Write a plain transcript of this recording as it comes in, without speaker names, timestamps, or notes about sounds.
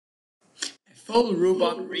Full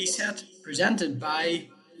Robot Reset presented by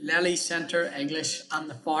Lely Centre English and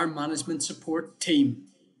the Farm Management Support Team.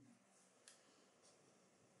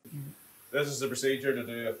 This is the procedure to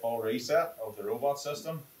do a full reset of the robot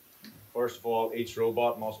system. First of all, each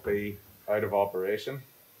robot must be out of operation.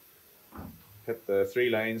 Hit the three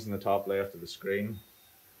lines in the top left of the screen,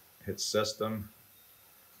 hit system,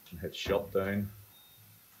 and hit shutdown.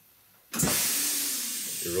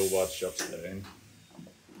 The robot shuts down.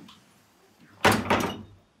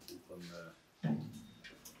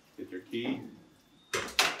 Get your key.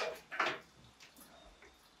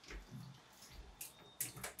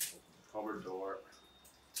 Cupboard door.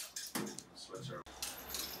 Switch her.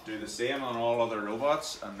 Do the same on all other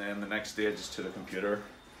robots, and then the next stage is to the computer.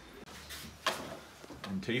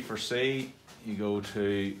 In T for C, you go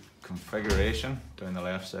to configuration down the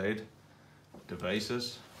left side,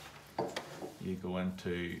 devices. You go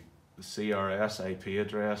into the CRS IP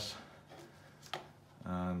address,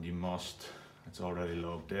 and you must, it's already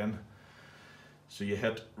logged in. So you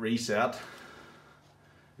hit reset.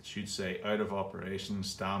 It should say out of operation,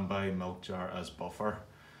 standby, milk jar as buffer.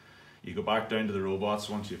 You go back down to the robots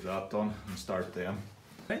once you've that done and start them.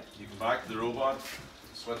 Okay. You go back to the robot,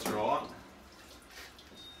 switch her on.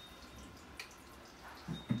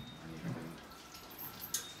 And you can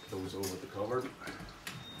close over the cupboard.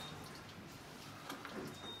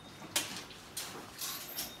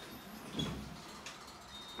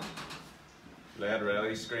 LED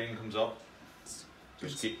ready screen comes up.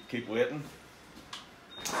 Just keep waiting.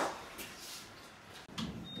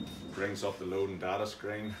 Brings up the loading data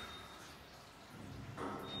screen.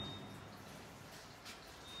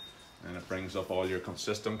 And it brings up all your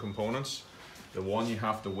system components. The one you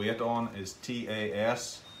have to wait on is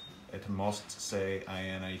TAS. It must say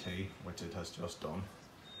INIT, which it has just done.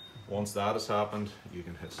 Once that has happened, you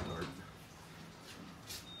can hit start.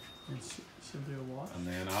 Should do a what? And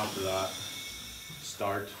then after that,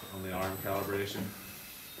 start on the arm calibration.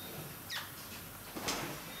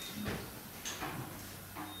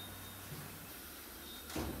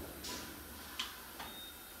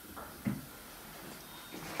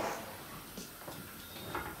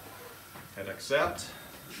 Hit accept,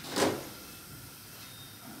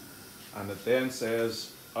 and it then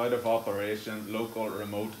says out of operation local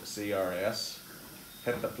remote CRS.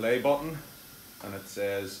 Hit the play button and it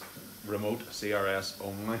says remote CRS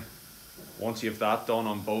only. Once you've that done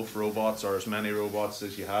on both robots, or as many robots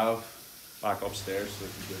as you have, back upstairs to the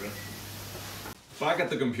computer. Back at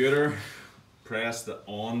the computer, press the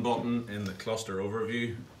on button in the cluster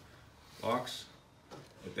overview box.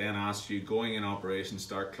 It then asks you, going in operation,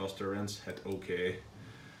 start cluster rinse, hit OK,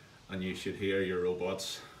 and you should hear your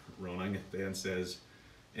robots running. It then says,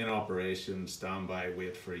 in operation, standby,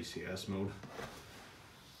 wait for ECS mode.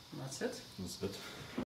 And that's it. That's it.